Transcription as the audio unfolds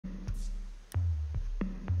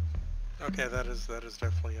Okay, that is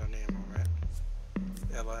definitely your name, alright.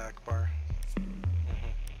 Ella Akbar.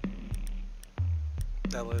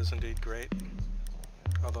 Ella is indeed great,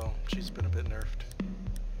 although she's been a bit nerfed.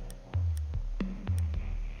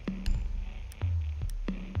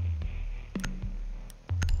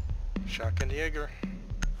 Shotgun Jaeger.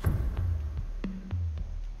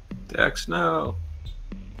 Dex, no.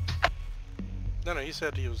 No, he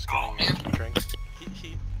said he was getting a drink.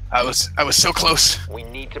 I was so close. We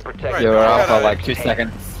need to protect. Right, You were got out for a- like 2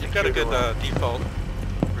 seconds. You've got a good default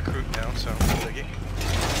recruit now, so no biggie.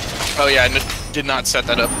 Oh yeah, I did not set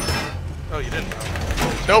that up. Oh, you didn't?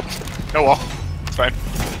 Nope. No wall. It's fine.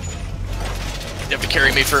 You have to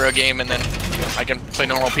carry me for a game, and then I can play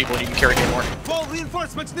normal people, and you can carry me more. Full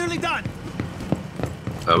reinforcements nearly done.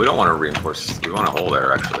 We don't want to reinforce. We want to hold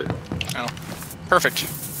there, actually. Oh, perfect.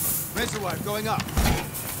 Razor wire going up.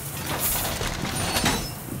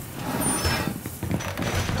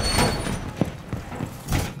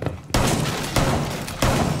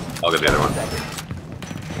 I'll get the other one.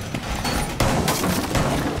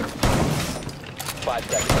 5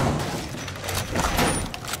 seconds.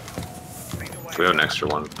 If we have an extra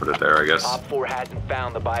one, put it there, I guess. Op 4 hasn't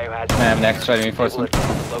found the biohazard. I have an extra reinforcement.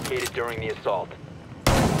 Located during the assault.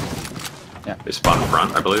 They spawn in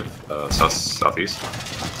front, I believe. Southeast.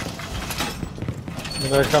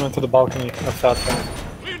 They're coming to the balcony of south side.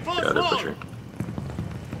 Yeah, they're pushing.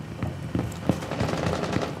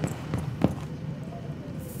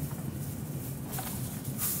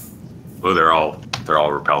 Oh, they're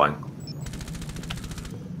all repelling.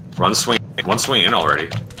 One swing in already.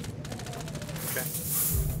 Okay.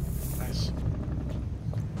 Nice.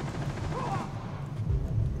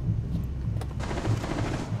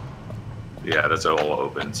 Yeah, that's all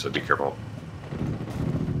open, so be careful.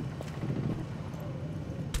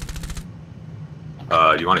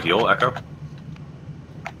 Do you want to heal, Echo?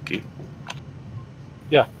 Keith?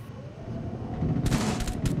 Yeah.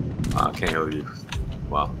 Can't heal you.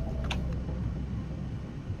 Wow.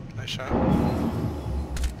 Nice shot.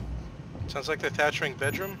 Sounds like they're Thatchering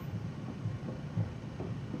bedroom.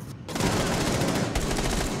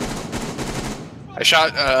 I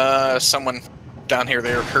shot someone down here.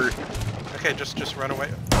 They were hurt. Okay, just run away.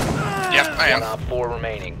 Yep, I One am. Op 4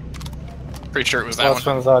 remaining. Pretty sure it was that Last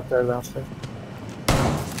one. one's out there downstairs.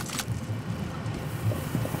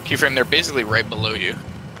 Keyframe, they're basically right below you.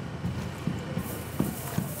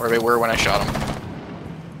 Where they were when I shot them.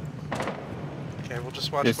 Okay, we'll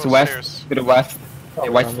just watch It's both west, stairs. to the west. Oh,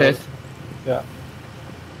 The white down stairs. there. Yeah.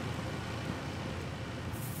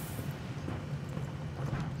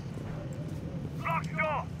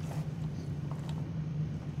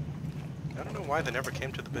 I don't know why they never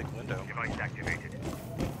came to the big window.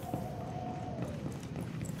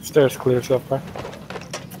 Stairs clear so far.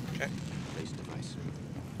 Okay.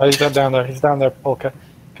 Oh, he's down there. He's down there, Polka.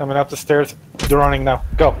 Coming up the stairs. They're running now.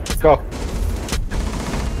 Go, go.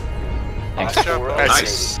 Nice Op job, 4 boys.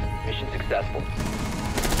 Nice. eliminated. Mission successful.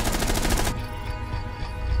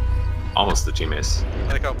 Almost the team ace.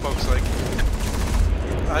 I like how folks like,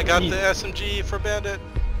 I got the SMG for Bandit,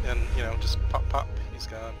 and you know, just pop, pop, he's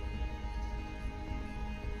gone.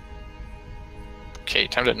 Okay,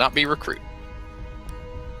 time to not be recruit.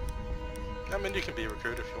 I mean, you can be a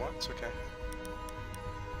recruit if you want. It's okay.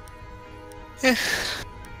 Yeah.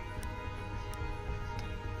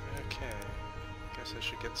 Okay. Guess I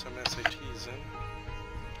should get some SATs in.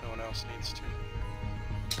 No one else needs to.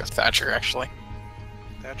 Got Thatcher, actually.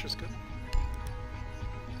 Thatcher's good.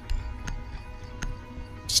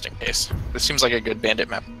 Just in case. This seems like a good bandit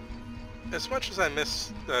map. As much as I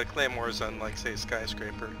miss claymores on, like, say,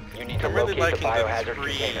 Skyscraper, You need to I'm really locate the liking the biohazard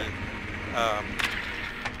free, container.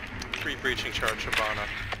 free breaching charge Shabana.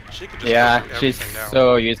 She could just Yeah, go through she's everything now.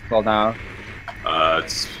 so useful now.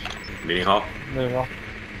 It's meeting hall. There you go.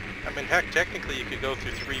 I mean, heck, technically you could go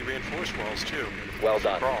through 3 reinforced walls, too. Well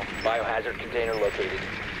done. Crawl. Biohazard container located.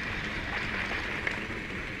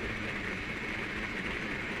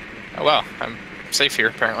 Oh well, I'm safe here,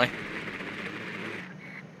 apparently.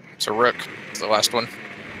 It's a rook. It's the last one.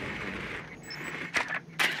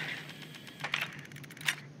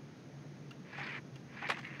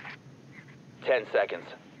 Ten seconds.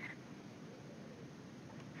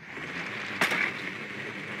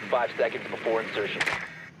 5 seconds before insertion.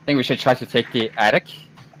 I think we should try to take the attic.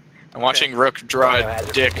 I'm watching Rook draw a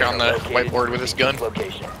Biohazard dick container on the located. whiteboard with his gun.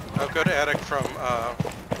 Location. I'll go to attic from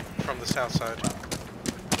the south side.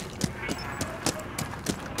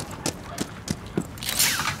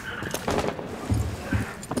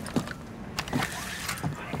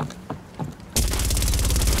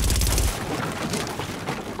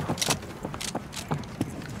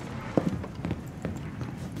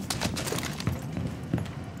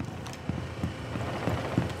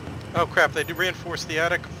 Oh crap, they do reinforce the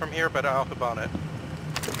attic from here, but I'll hop on it.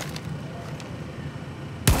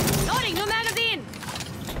 Loading new magazine!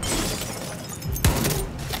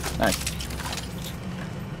 Nice.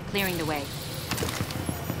 Clearing the way.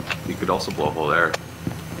 You could also blow a hole there.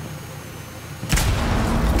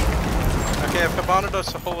 Okay, I've abandoned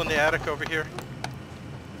us a hole in the attic over here.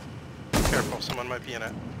 Careful, someone might be in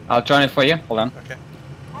it. I'll join it for you. Hold on. Okay.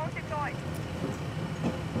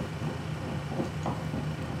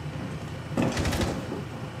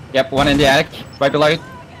 Yep, one in the attic, right below you.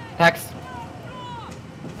 Tax.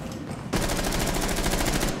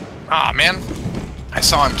 Ah, man. I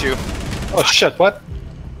saw him too. Oh shit, what?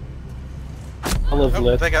 I live Oh,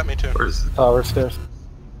 lit. they got me too. Where's Tower stairs.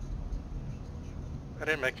 I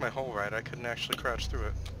didn't make my hole right. I couldn't actually crouch through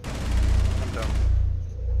it. I'm dumb.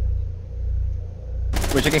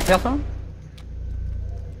 Where'd you get killed from?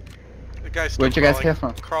 The guy's still Where'd you guys crawling. get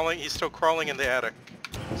from? Crawling. He's still crawling in the attic.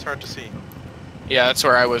 It's hard to see. Yeah, that's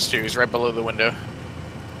where I was too. He's right below the window.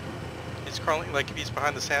 He's crawling like he's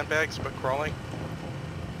behind the sandbags, but crawling.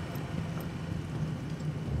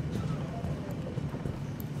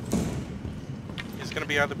 He's gonna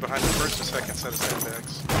be either behind the first or second set of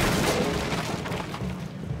sandbags.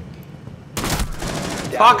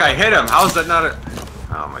 Fuck, I hit him! How is that not a...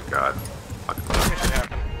 Oh my god. Fuck. It should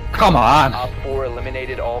happen. Come on! Op 4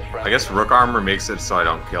 eliminated all friendly. I guess Rook Armor makes it so I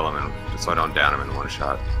don't kill him and so I don't down him in one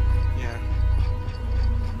shot.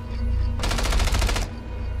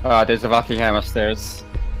 Yeah. There's a Buckingham upstairs.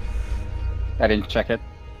 I didn't check it.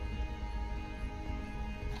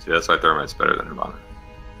 See, that's why Thermite's better than Nirvana.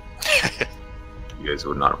 You guys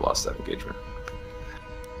would not have lost that engagement.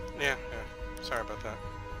 Yeah, sorry about that.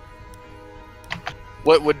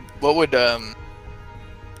 What would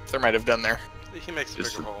Thermite have done there? He makes a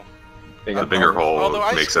Just bigger hole. The bigger hole Although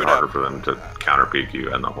I makes it screwed harder up. for them to counter peek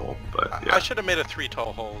you and the hole, but yeah. I should have made a 3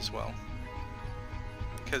 tall hole as well.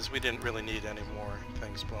 Because we didn't really need any more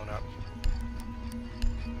things blown up.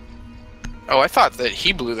 Oh, I thought that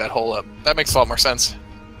he blew that hole up. That makes a lot more sense.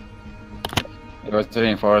 It was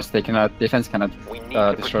reinforced. They cannot. Defense cannot We need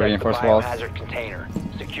to destroy protect the reinforced walls. biohazard container.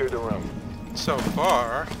 Secure the room. So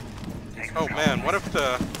far... Oh man, what if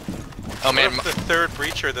the... Oh man, What if the third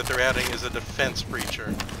breacher that they're adding is a defense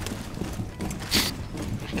breacher?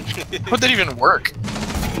 how'd that even work?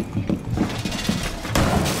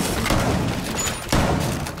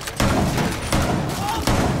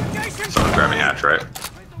 Someone grab me hatch, right?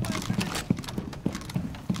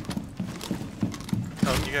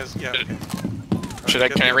 Oh, you guys, yeah, okay.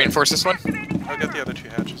 Can I reinforce this one? I'll get the other 2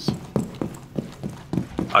 hatches.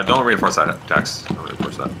 Don't reinforce that, Dex. Don't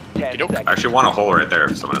reinforce that. 10 Okey-doke. seconds. I actually want a hole right there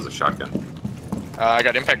if someone has a shotgun. I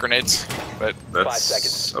got impact grenades, but 5 That's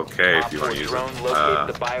seconds. okay if Op you 4 want to use it. drone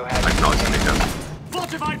located the I biohazard can always make them.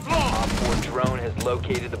 Fortified floor! Op 4 drone has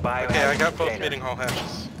located the biohazard Okay, I got both container. meeting hall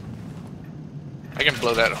hatches. I can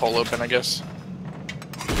blow that hole open, I guess.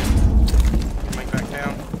 Coming back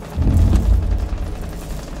down.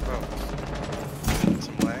 Oh.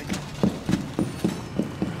 Some lag.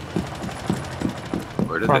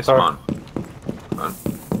 Where did Front they door. spawn? Run.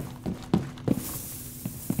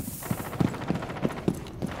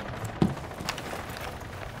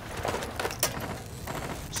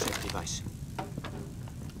 Safe device.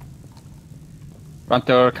 Front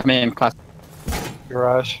door, come in, class.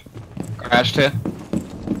 Garage. Garage too.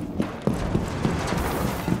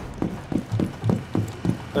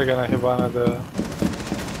 They're gonna hit one of the...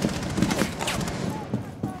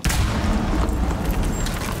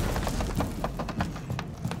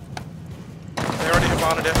 They already have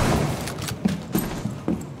mounted it.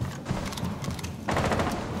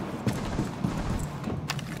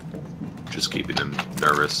 Just keeping them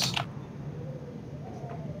nervous.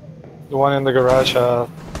 The one in the garage,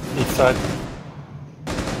 east side.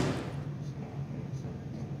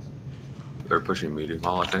 They're pushing medium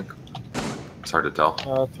hall, I think. It's hard to tell.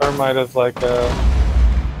 Thermite is like,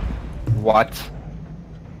 What?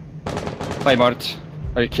 Playmort.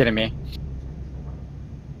 Are you kidding me?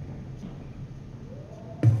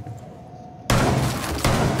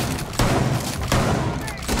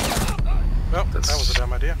 Well, that That's- was a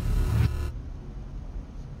dumb idea.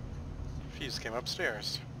 Fuse came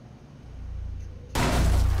upstairs.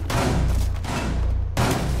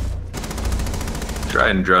 Try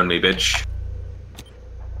and drone me, bitch.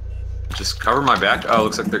 Just cover my back. Oh,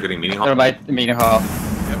 looks like they're getting meeting hall. They're by the meeting hall.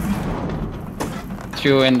 Yep.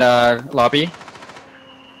 2 in the lobby.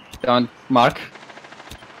 Don't mark.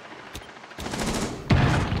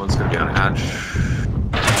 One's gonna be on hatch.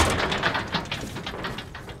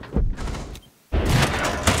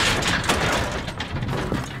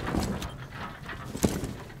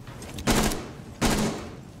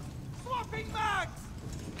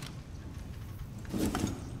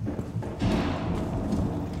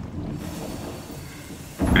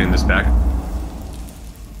 this back.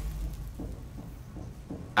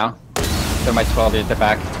 Now. There might well be at the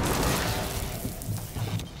back.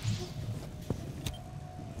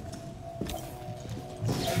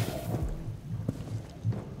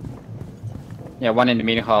 Yeah, one in the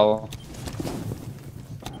meeting hall.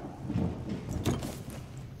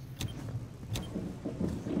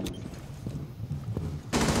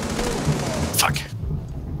 Fuck.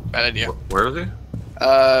 Bad idea. Where is he?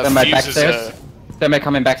 They might Fuse is, backstairs. They might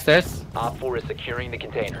come in backstairs. Op 4 is securing the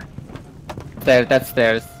container. There, that's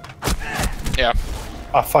stairs. yeah.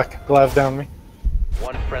 Oh fuck, Glav's down me.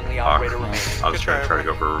 One friendly Fuck. operator remaining. I was gonna try to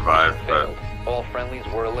go for a revive, but Failed. All friendlies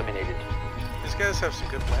were eliminated. These guys have some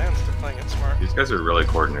good plans. They're playing it smart, these guys are really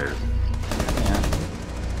coordinated. Yeah.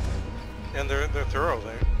 and they're thorough.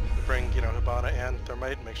 They bring Hibana and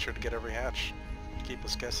Thermite, and make sure to get every hatch. Keep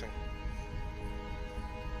us guessing.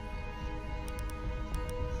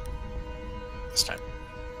 This time.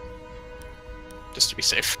 Just to be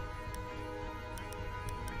safe.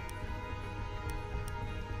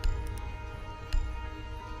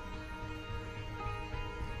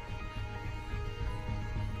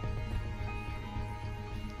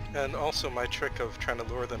 And also, my trick of trying to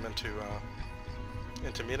lure them into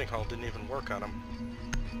meeting hall didn't even work on them.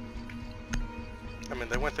 I mean,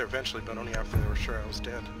 they went there eventually, but only after they were sure I was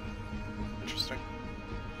dead. Interesting.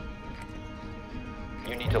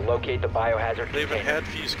 You need to locate the biohazard They even container. had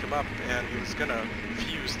Fuse come up, and he was gonna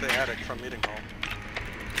fuse the attic from meeting hall.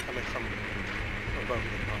 I mean, from above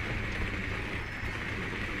meeting hall.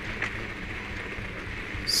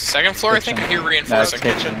 Second floor, I think I hear No, it's reinforcing.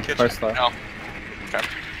 kitchen. Kitchen. First floor. Oh. Okay.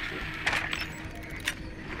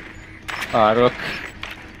 Rook.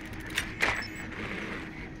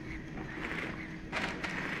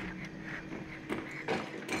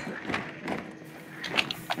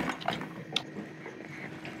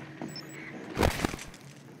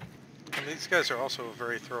 And these guys are also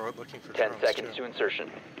very thorough at looking for 10 drones, seconds too. to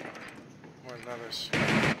insertion. More than others.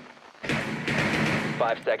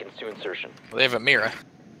 5 seconds to insertion. Well, they have a Mira.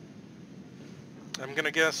 I'm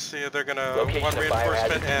gonna guess they're gonna Location one of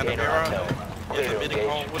reinforcement biohazard and a container mirror unknown. in Clear the to meeting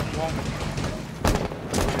hall engage. wooden wall.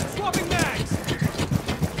 Swapping mags!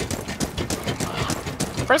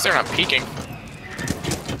 Surprised they're not peeking.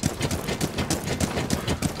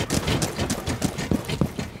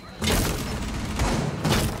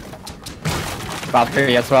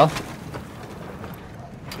 Valkyrie as well.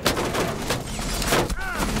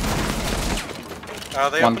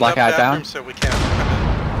 They One opened black up eye bathroom, down. so we can't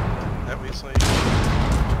come in that easily.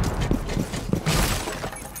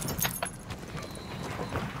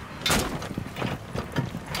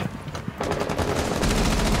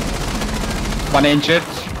 One injured.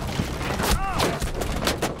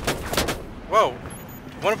 Whoa!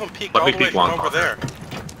 One of them peeked Let all me the way peek from one over there. corner.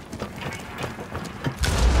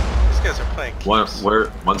 These guys are playing One, keeps.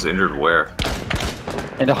 one's injured where?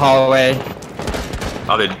 In the hallway.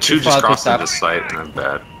 Oh, they two Two just far crossed picked into up. sight, and I'm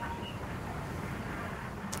bad.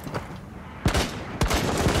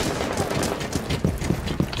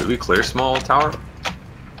 Did we clear small tower?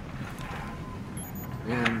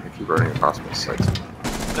 Man, if you're running across my sights.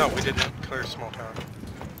 No, we didn't clear small tower.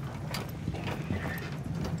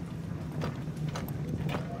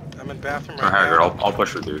 I'm in bathroom right Alright, now. I'll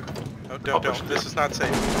push with you. Oh, I'll don't. push with This you. is not safe.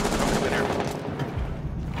 Don't come in here.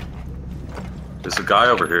 There's a guy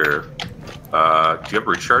over here. Do you have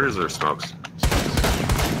recharges or smokes?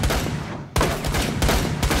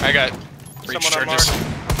 I got breach Someone on charges.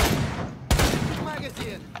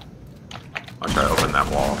 Magazine! I'll try to open that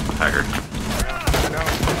wall, Haggard.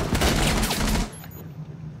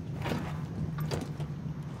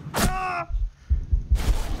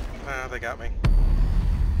 They got me.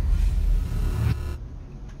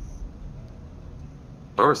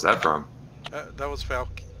 Where was that from? That was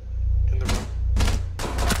Falk in the room.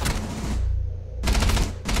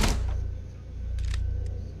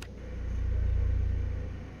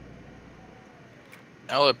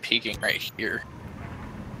 Ella peeking right here.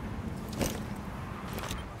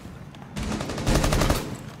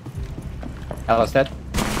 Ella's dead.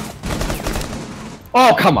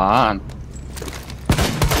 Oh, come on.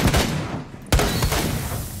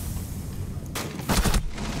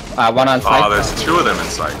 One on site. Oh, there's two of them in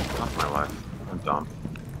sight. Fuck my life. I'm dumb.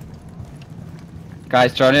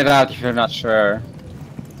 Guys, join it out if you're not sure.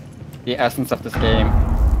 The essence of this game.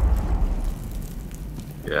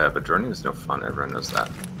 Yeah, but joining is no fun. Everyone knows that.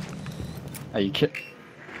 Are you kidding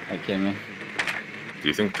me? Do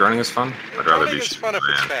you think joining is fun? I'd rather I be think it's fun if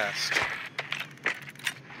it's man. fast.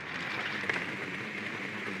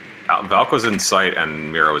 Valk was in sight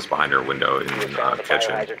and Mira was behind her window in You have the found the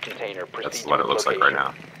kitchen. biohazard container. Proceed That's to what it its looks like right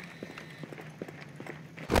location.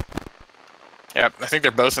 now. Yep, I think they're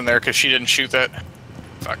both in there because she didn't shoot that.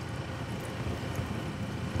 Fuck.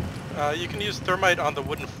 You can use thermite on the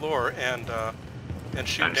wooden floor and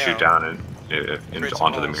shoot And down. shoot down and Create some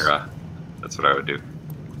onto the holes. Mira. That's what I would do.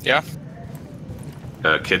 Yeah.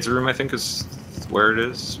 Kids' room, I think, is where it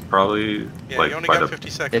is. Probably Yeah, like you only by got the 50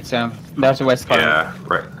 seconds. It's there's a west corner. yeah,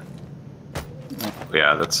 right.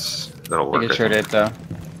 Yeah, that'll work. Pretty I sure think. it though.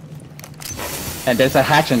 And there's a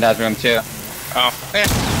hatch in that room too. Oh. Eh.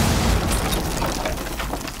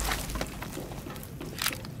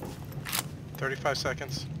 35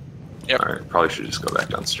 seconds. Yep. All right, probably should just go back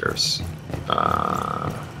downstairs.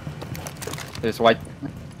 There's white.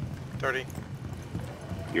 30.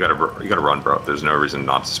 You gotta run, bro. There's no reason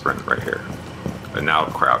not to sprint right here. And now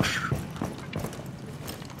crouch.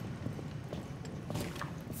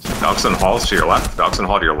 Dawson Hall's to your left. Dawson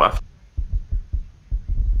Hall to your left.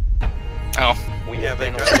 Oh. We Yeah, have they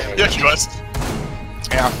been got eliminated. Yeah, she was.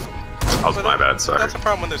 Yeah. That was my bad. Sorry. That's a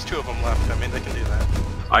problem when there's 2 of them left. I mean, they can do that.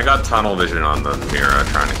 I got tunnel vision on the Mira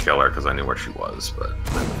trying to kill her because I knew where she was, but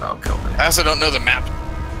without killing me. I also don't know the map.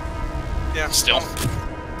 Yeah. Still.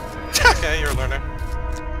 Okay, you're a learner.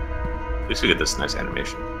 At least we get this nice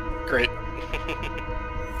animation. Great.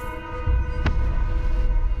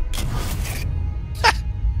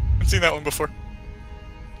 I've seen that one before.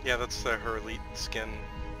 Yeah, that's her elite skin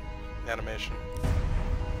animation.